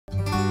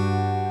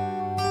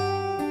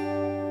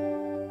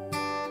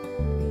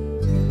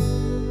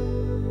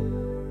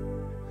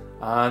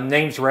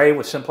Name's Ray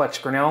with Simplex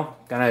Grinnell.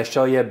 Going to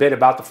show you a bit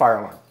about the fire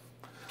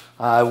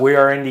alarm. We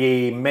are in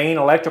the main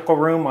electrical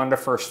room on the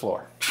first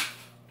floor.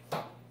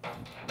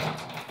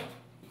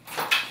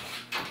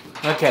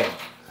 Okay,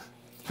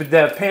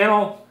 the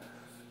panel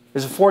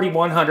is a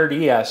 4100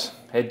 ES.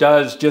 It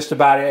does just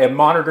about, it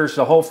monitors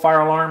the whole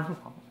fire alarm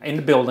in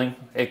the building.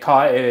 On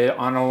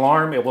an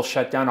alarm, it will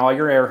shut down all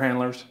your air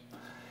handlers.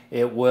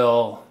 It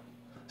will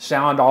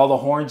sound all the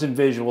horns and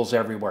visuals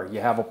everywhere.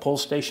 You have a pull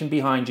station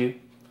behind you.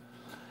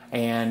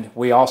 And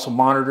we also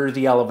monitor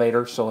the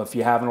elevator, so if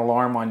you have an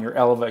alarm on your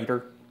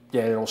elevator,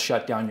 it'll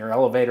shut down your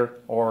elevator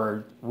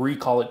or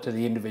recall it to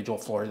the individual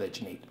floor that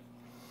you need.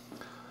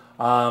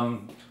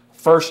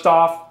 First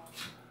off,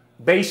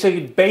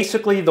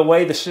 basically the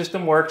way the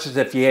system works is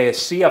if you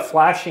see a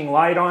flashing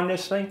light on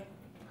this thing,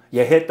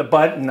 you hit the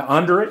button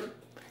under it,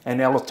 and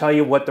it'll tell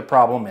you what the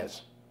problem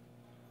is.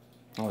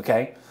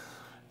 Okay?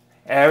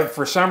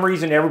 For some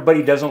reason,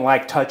 everybody doesn't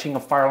like touching a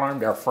fire alarm.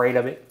 They're afraid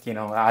of it. You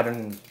know,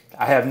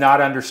 I have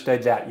not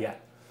understood that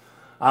yet.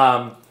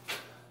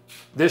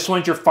 This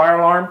one's your fire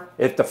alarm.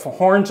 If the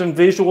horns and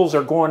visuals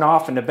are going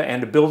off and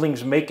the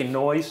building's making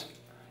noise,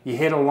 you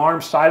hit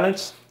alarm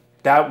silence.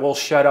 That will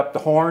shut up the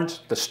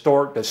horns. The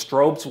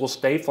strobes will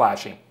stay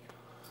flashing.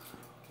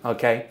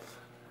 Okay?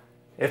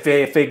 If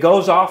it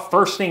goes off,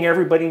 first thing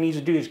everybody needs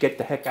to do is get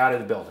the heck out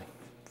of the building.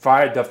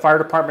 The fire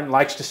department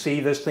likes to see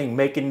this thing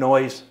making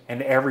noise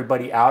and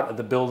everybody out of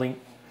the building.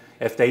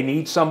 If they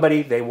need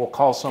somebody, they will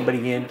call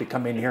somebody in to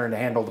come in here and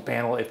handle the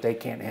panel if they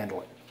can't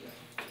handle it.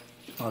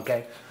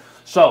 Okay,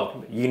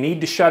 so you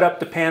need to shut up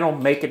the panel,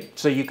 make it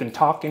so you can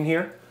talk in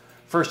here.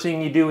 First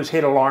thing you do is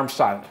hit alarm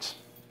silence.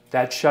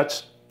 That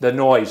shuts the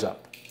noise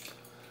up.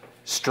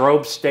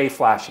 Strobes stay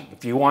flashing.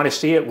 If you want to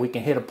see it, we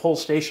can hit a pull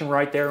station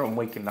right there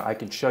and I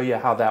can show you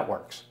how that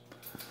works.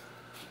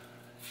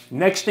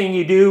 Next thing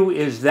you do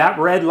is that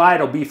red light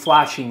will be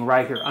flashing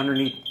right here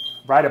underneath,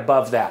 right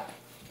above that.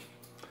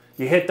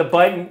 You hit the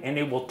button and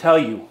it will tell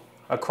you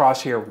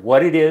across here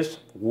what it is,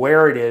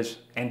 where it is,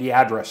 and the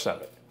address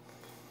of it.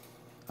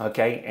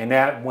 Okay, and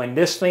that when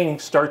this thing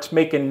starts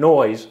making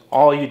noise,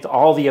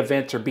 all the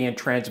events are being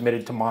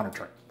transmitted to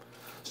monitoring.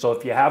 So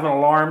if you have an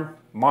alarm,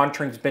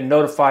 monitoring's been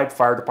notified,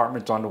 fire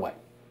department's on the way.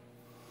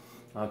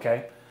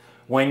 Okay,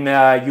 when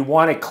you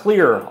want to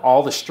clear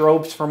all the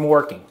strobes from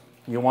working,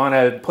 you want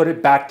to put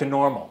it back to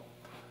normal,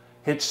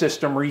 hit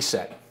system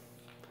reset.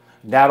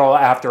 That'll,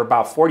 after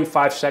about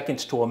 45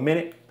 seconds to a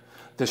minute,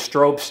 the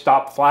strobes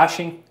stop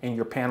flashing and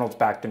your panel's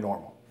back to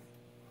normal.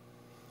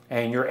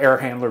 And your air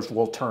handlers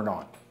will turn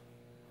on.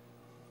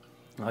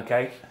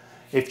 Okay?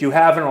 If you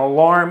have an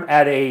alarm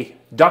at a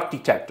duct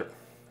detector,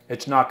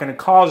 it's not going to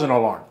cause an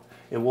alarm.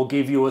 It will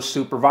give you a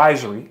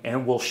supervisory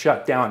and will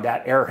shut down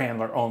that air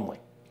handler only.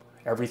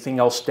 Everything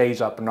else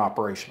stays up and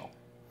operational.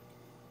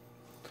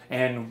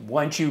 And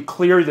once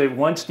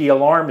the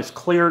alarm is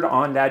cleared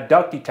on that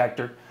duct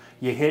detector,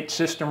 you hit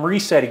system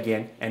reset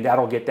again, and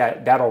that'll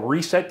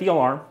reset the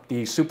alarm,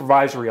 the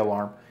supervisory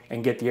alarm,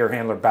 and get the air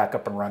handler back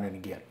up and running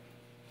again.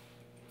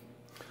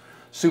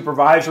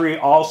 Supervisory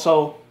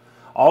also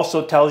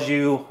tells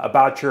you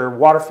about your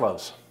water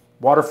flows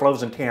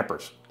and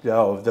tampers.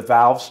 The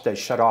valves, they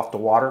shut off the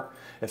water.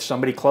 If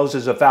somebody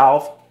closes a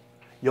valve,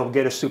 you'll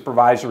get a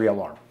supervisory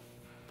alarm.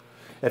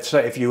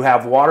 If you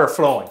have water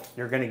flowing,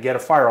 you're going to get a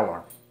fire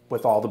alarm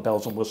with all the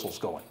bells and whistles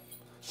going.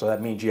 So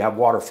that means you have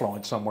water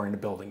flowing somewhere in the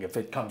building if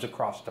it comes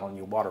across telling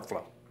you water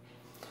flow.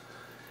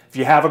 If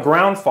you have a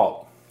ground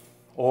fault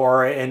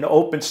or an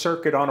open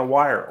circuit on a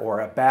wire or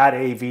a bad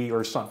AV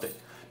or something,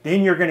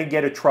 then you're going to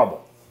get a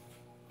trouble.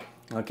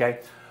 Okay?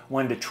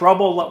 When the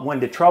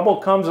trouble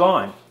comes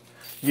on,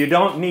 you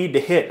don't need to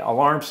hit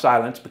alarm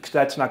silence because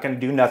that's not going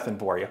to do nothing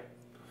for you.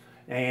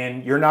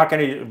 And you're not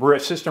going to,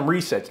 system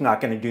reset's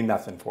not going to do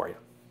nothing for you.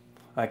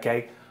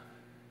 Okay?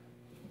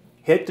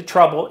 Hit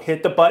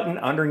the button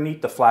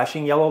underneath the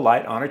flashing yellow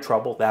light on a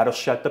trouble. That'll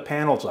shut the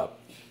panels up.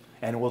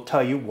 And it will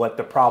tell you what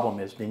the problem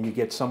is. Then you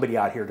get somebody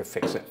out here to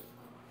fix it.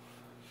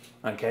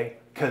 Okay?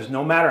 Because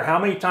no matter how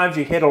many times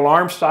you hit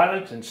alarm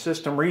silence and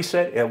system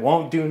reset, it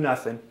won't do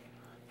nothing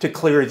to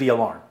clear the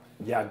alarm.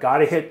 You got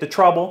to hit the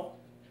trouble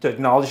to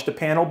acknowledge the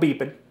panel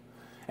beeping.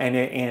 And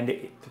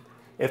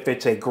if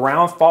it's a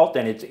ground fault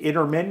and it's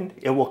intermittent,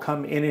 it will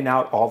come in and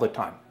out all the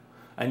time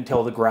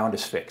until the ground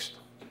is fixed.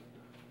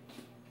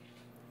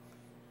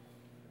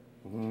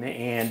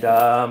 And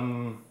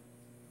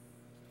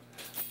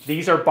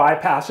these are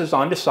bypasses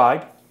on the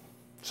side.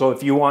 So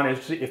if you want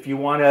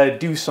to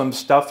do some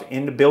stuff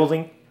in the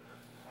building,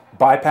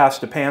 bypass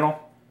the panel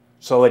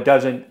so it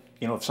doesn't,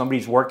 if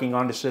somebody's working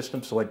on the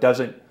system, so it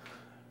doesn't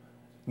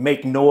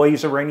make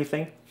noise or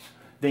anything,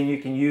 then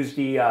you can use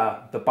the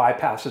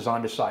bypasses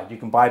on the side. You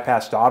can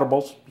bypass the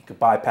audibles, you can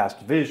bypass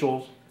the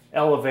visuals,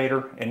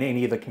 elevator, and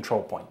any of the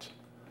control points.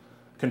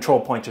 Control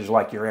points is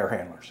like your air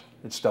handlers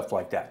and stuff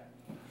like that.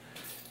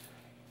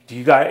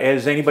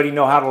 Does anybody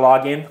know how to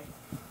log in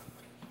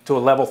to a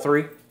level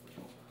 3?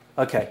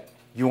 Okay,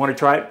 you want to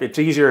try it? It's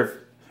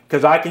easier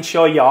because I can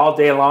show you all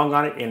day long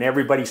on it and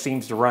everybody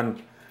seems to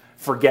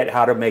forget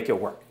how to make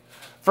it work.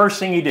 First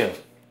thing you do,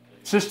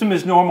 System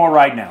is normal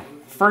right now.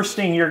 First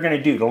thing you're going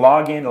to do to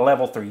log in to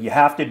level 3, you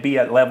have to be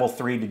at level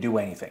 3 to do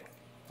anything.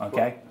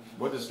 Okay?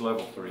 What does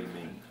level 3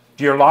 mean?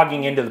 You're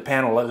logging into the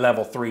panel at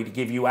level 3 to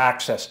give you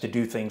access to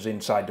do things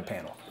inside the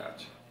panel.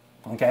 Gotcha.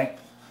 Okay?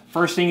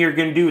 First thing you're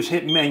going to do is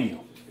hit menu.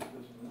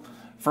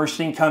 First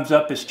thing comes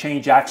up is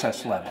change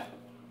access level.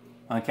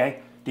 Okay?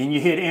 Then you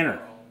hit enter.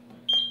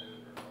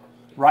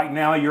 Right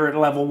now you're at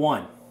level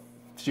 1.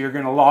 So you're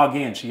going to log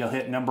in, so you'll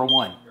hit number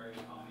 1.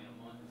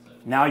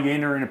 Now you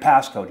enter in a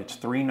passcode. It's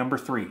 3 number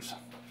 3s.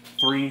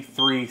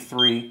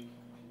 333,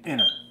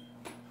 enter.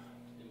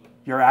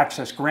 Your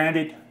access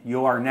granted.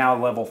 You are now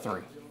level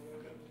 3.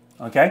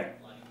 Okay?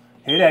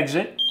 Hit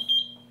exit.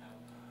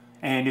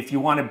 And if you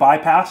want to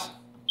bypass,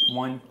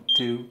 1,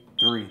 2,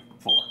 3,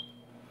 4.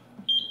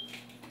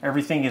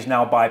 Everything is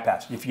now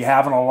bypassed. If you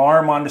have an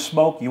alarm on the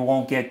smoke, you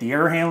won't get the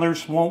air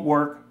handlers won't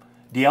work.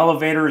 The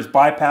elevator is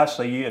bypassed,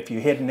 so if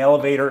you hit an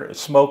elevator,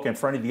 smoke in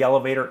front of the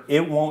elevator,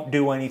 it won't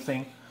do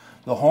anything.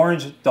 The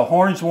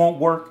horns won't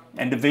work,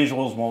 and the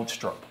visuals won't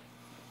strobe.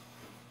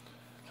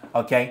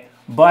 Okay?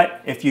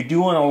 But if you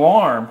do an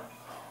alarm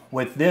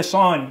with this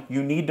on,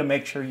 you need to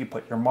make sure you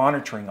put your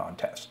monitoring on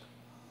test.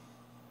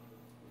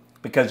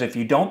 Because if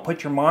you don't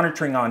put your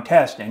monitoring on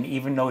test, and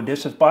even though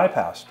this is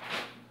bypassed,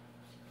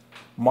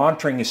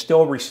 monitoring is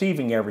still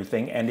receiving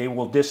everything, and they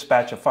will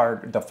dispatch the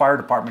fire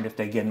department if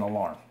they get an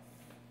alarm.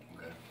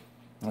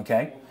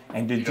 Okay?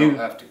 And you don't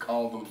have to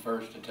call them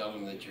first to tell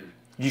them that you're...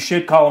 You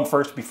should call them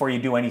first before you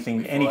do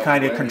anything, any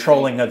kind of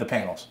controlling of the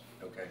panels.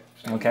 Okay.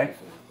 Okay?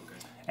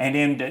 And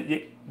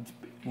then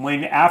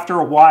when after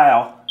a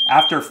while,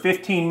 after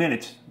 15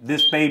 minutes,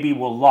 this baby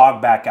will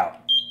log back out.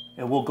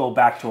 It will go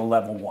back to a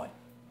level 1.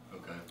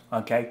 Okay.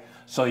 Okay?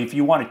 So if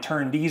you want to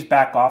turn these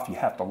back off, you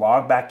have to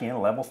log back in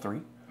level 3.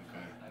 Okay.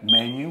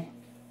 Menu,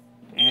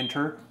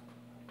 enter,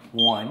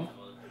 1,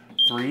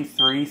 3,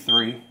 3,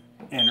 3,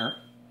 enter.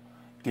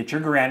 Get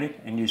your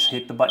granted, and you just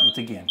hit the buttons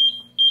again.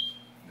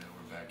 Now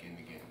we're back in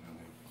again.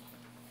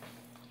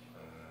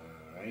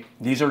 Okay. Right.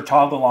 These are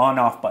toggle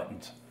on-off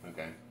buttons.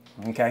 Okay.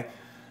 Okay.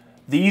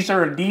 These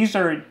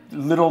are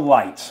little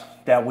lights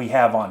that we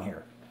have on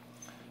here.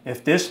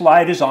 If this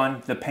light is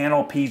on, the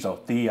panel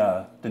piezo,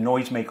 the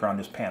noisemaker on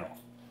this panel,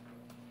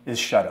 is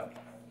shut up.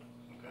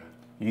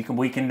 Okay.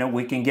 We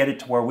can get it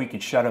to where we can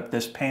shut up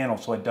this panel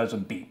so it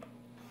doesn't beep.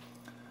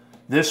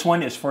 This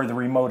one is for the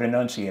remote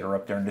enunciator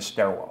up there in the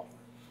stairwell.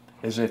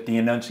 Is if the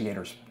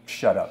enunciator's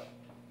shut up.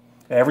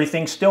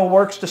 Everything still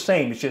works the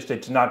same, it's just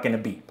it's not going to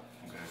beep.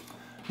 Okay.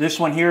 This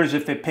one here is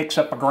if it picks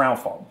up a ground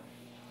fault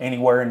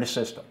anywhere in the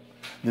system.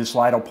 This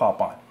light will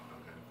pop on. Okay.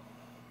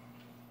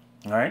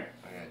 All right?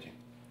 I got you.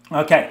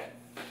 Okay.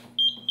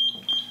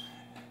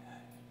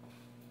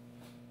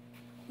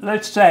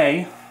 Let's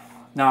say,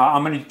 now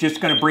I'm just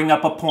going to bring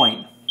up a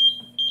point.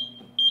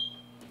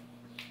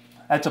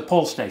 That's a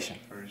pull station.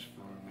 First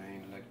floor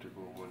main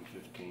electrical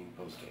 115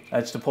 pull station.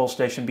 That's the pull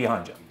station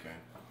behind you. Okay.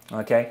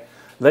 Okay.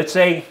 Let's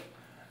say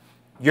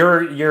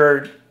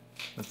the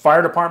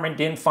fire department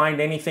didn't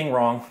find anything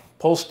wrong.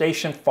 Pull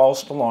station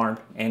false alarm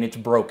and it's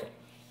broken.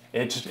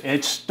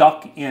 It's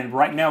stuck in,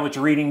 right now it's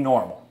reading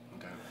normal.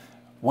 Okay.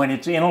 When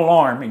it's in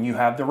alarm and you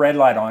have the red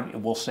light on,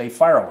 it will say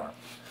fire alarm.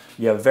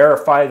 You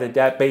verify that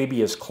that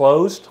baby is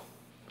closed.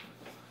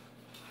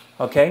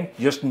 Okay,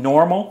 just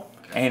normal,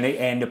 okay.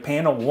 and the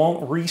panel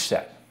won't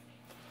reset.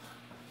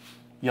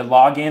 You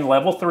log in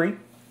level 3.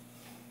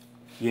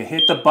 You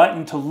hit the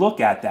button to look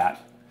at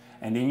that,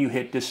 and then you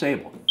hit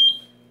disable.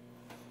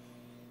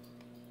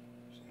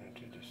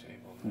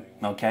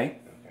 Okay?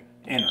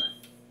 Enter.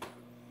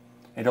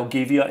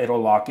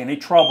 It'll lock in a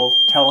trouble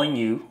telling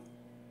you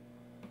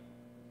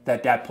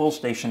that that pull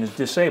station is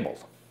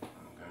disabled.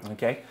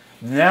 Okay?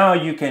 Now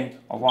you can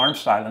alarm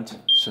silence,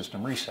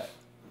 system reset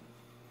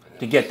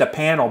to get the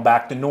panel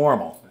back to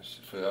normal.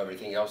 So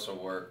everything else will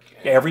work?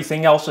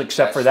 Everything else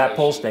except for that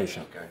pull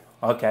station. Okay.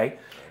 Okay?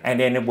 And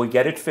then if we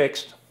get it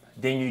fixed,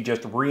 then you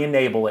just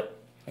re-enable it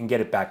and get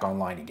it back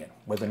online again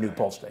with a new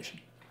pull station.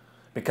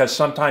 Because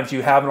sometimes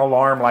you have an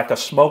alarm like a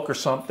smoke or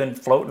something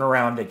floating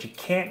around that you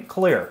can't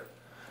clear.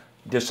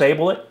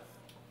 Disable it,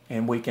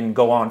 and we can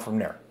go on from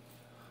there.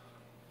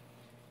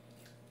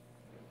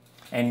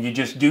 And you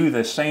just do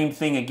the same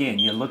thing again.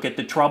 You look at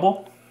the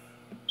trouble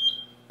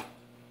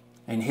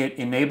and hit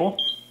enable,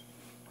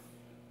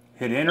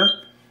 hit enter,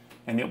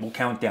 and it will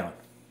count down.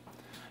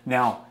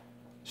 Now,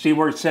 see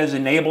where it says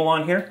enable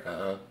on here?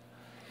 Uh-huh.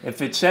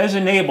 If it says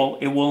enable,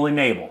 it will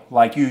enable,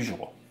 like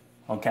usual,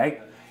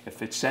 okay?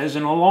 If it says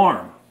an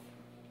alarm,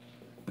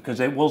 because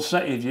it will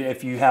say,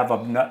 if you have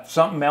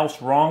something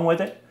else wrong with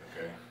it,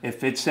 okay.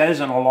 If it says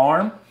an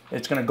alarm,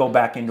 it's going to go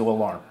back into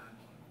alarm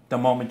the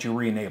moment you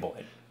re-enable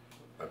it.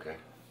 Okay.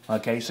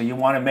 Okay, so you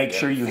want to make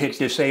sure you hit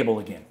disable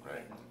again.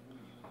 Right.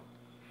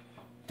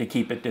 To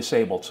keep it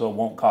disabled so it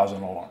won't cause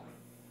an alarm.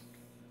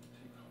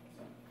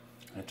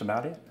 That's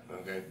about it.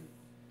 Okay.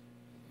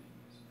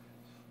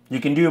 You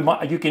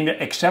can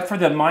except for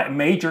the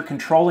major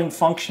controlling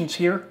functions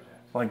here,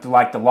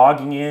 like the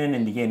logging in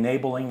and the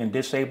enabling and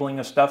disabling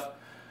of stuff,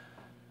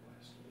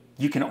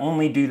 You can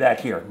only do that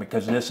here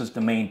because this is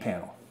the main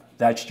panel.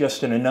 That's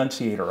just an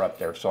annunciator up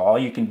there. So all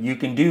you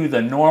can do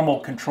the normal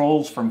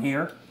controls from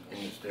here In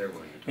the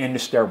stairwell. in the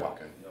stairwell.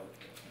 Okay.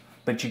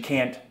 But you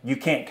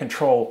can't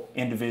control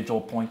individual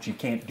points. You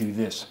can't do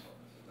this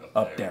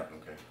up there.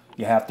 Okay.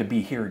 You have to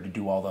be here to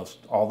do all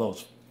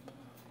those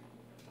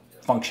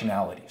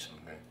functionalities.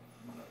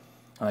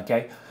 Okay.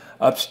 Okay?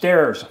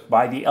 Upstairs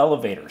by the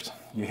elevators,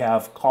 you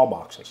have call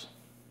boxes.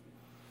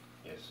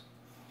 Yes.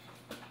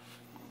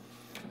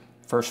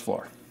 First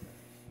floor.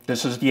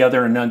 This is the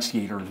other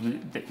annunciator.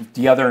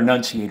 The other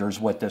annunciator is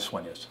what this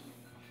one is.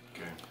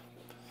 Okay.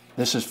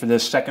 This is for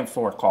this second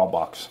floor call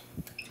box.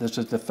 This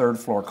is the third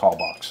floor call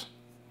box.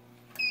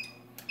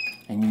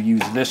 And you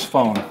use this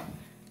phone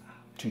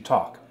to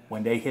talk.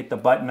 When they hit the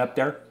button up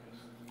there,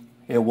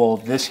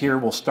 this here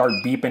will start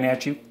beeping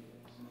at you.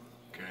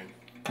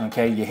 Okay.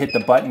 Okay, you hit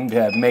the button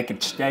to make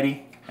it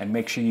steady and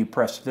make sure you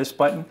press this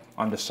button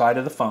on the side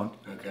of the phone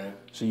Okay.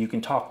 so you can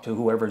talk to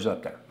whoever's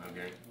up there.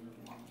 Okay.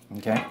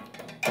 Okay?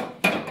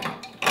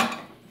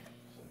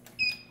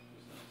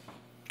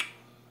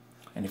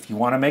 And if you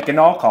want to make an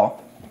all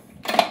call,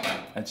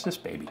 that's this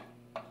baby.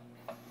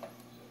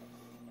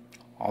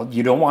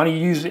 You don't want to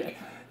use it.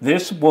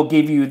 This will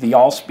give you the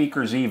all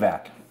speakers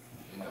evac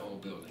In the whole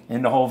building.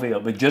 in the whole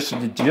field. But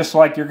just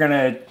like you're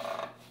gonna,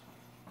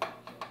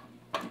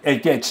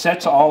 it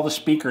sets all the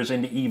speakers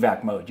into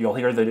evac mode. You'll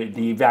hear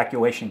the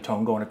evacuation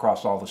tone going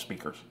across all the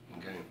speakers.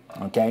 Okay.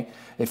 Okay.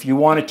 If you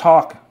want to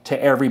talk to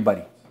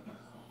everybody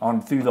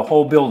through the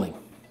whole building,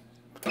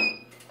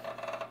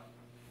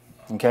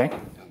 okay, Okay.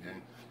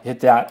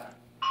 hit that.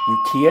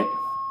 You key it.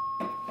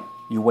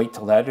 You wait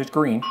till that is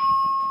green.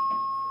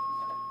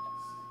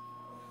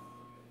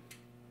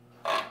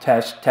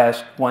 Test,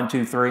 test, 1,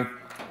 2, 3.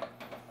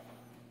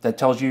 That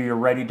tells you you're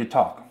ready to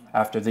talk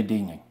after the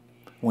dinging.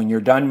 When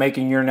you're done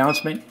making your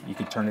announcement, you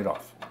can turn it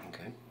off.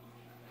 Okay.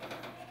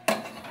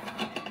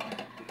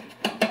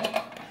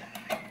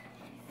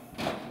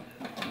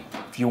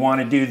 If you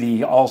want to do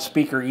the all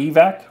speaker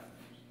evac,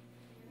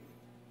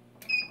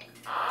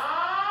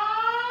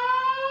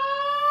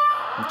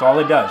 that's all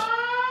it does.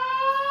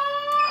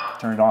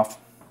 Turn it off.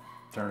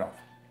 Turn it off.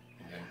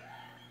 Okay.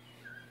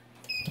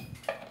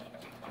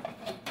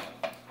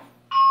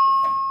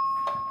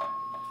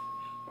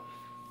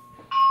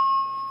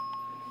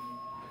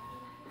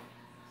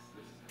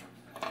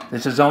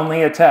 This is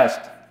only a test.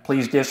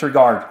 Please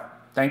disregard.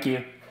 Thank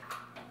you.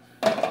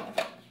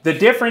 The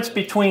difference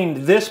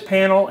between this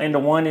panel and the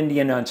one in the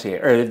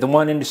annunciator, or the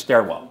one in the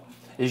stairwell,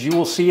 is you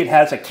will see it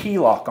has a key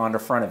lock on the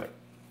front of it.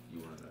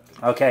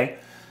 Okay?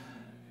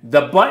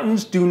 The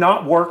buttons do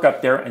not work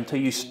up there until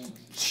you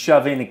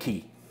shove in a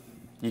key.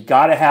 You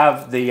got to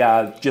have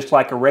the, just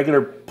like a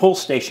regular pull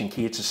station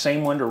key, it's the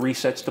same one that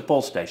resets the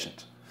pull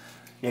stations.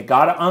 You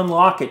got to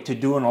unlock it to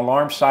do an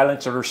alarm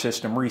silencer or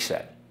system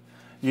reset.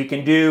 You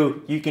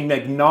can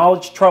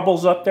acknowledge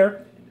troubles up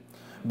there,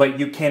 but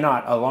you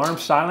cannot alarm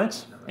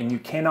silence and you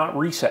cannot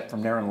reset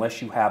from there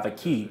unless you have a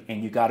key,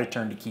 and you got to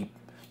turn the key.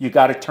 You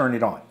got to turn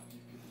it on.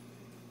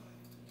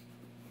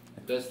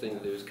 Best thing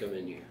to do is come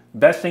in here.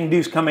 Best thing to do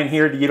is come in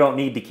here. You don't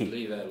need the key.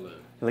 Leave that alone.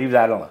 Leave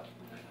that alone.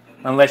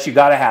 Unless you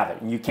got to have it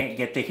and you can't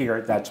get to hear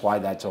it. That's why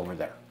that's over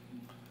there.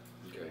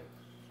 Okay.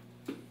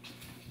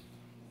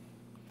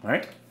 All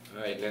right.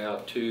 All right. Now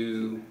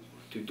to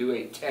do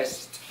a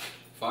test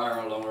fire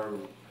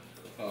alarm,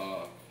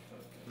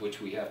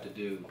 which we have to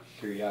do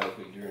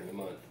periodically during the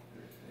month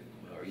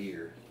or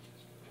year.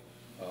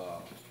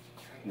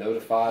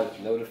 Notify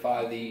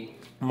the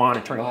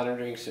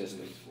monitoring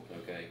system.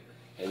 Okay.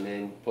 And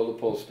then pull the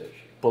pull station.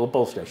 Pull the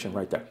pull station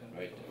right there.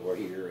 Right, or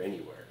here, or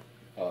anywhere.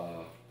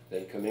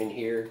 They come in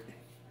here,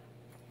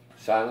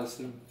 silence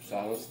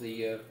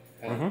the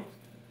panel,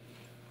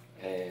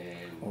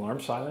 and Alarm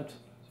silence,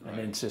 and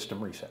then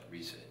system reset.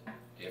 reset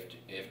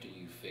after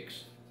you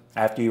fix.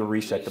 After you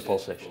reset the pull Pull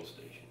station.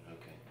 station.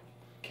 Okay.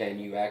 Can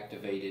you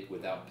activate it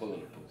without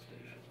pulling a pull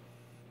station?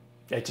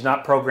 It's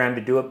not programmed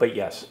to do it, but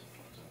yes.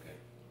 Okay.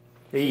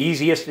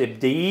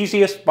 The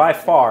easiest by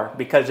far,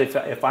 because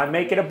if I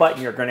make it a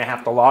button, you're going to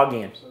have to log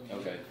in.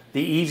 Okay.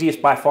 The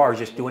easiest by far is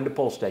just doing the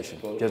pull station.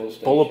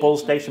 Just pull the pull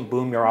station,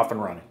 boom, you're off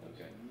and running.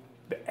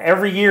 Okay.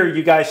 Every year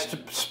you guys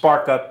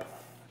spark up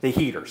the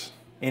heaters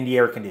in the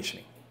air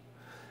conditioning.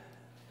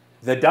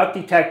 The duct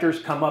detectors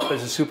come up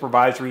as a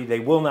supervisory. They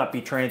will not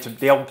be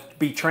they'll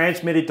be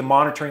transmitted to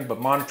monitoring, but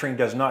monitoring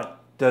does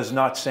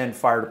not send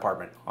fire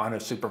department on a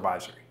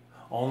supervisory.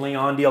 Only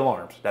on the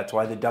alarms. That's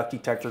why the duct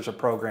detectors are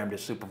programmed as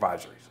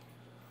supervisories.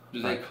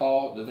 Do they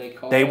call?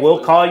 They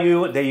will call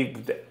you.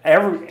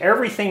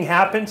 Everything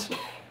happens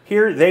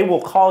here. They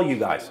will call you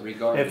guys.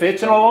 Regardless If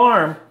it's an of-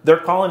 alarm, they're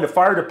calling the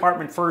fire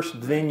department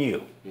first, then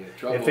you. Yeah,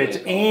 trouble If it's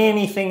they call.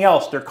 anything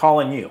else, they're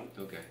calling you.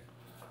 Okay.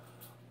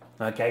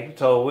 Okay,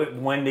 so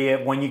when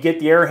you get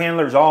the air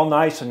handlers all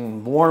nice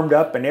and warmed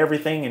up and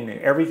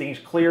everything's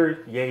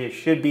clear, you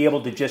should be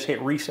able to just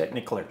hit reset and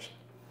it clears.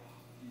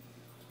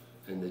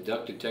 And the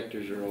duct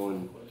detectors are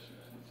on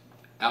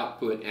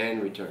output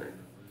and return.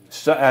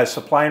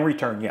 Supply and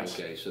return, yes.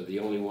 Okay, so the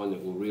only one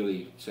that will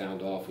really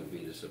sound off would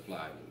be the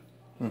supply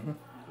one? Mm-hmm.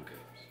 Okay.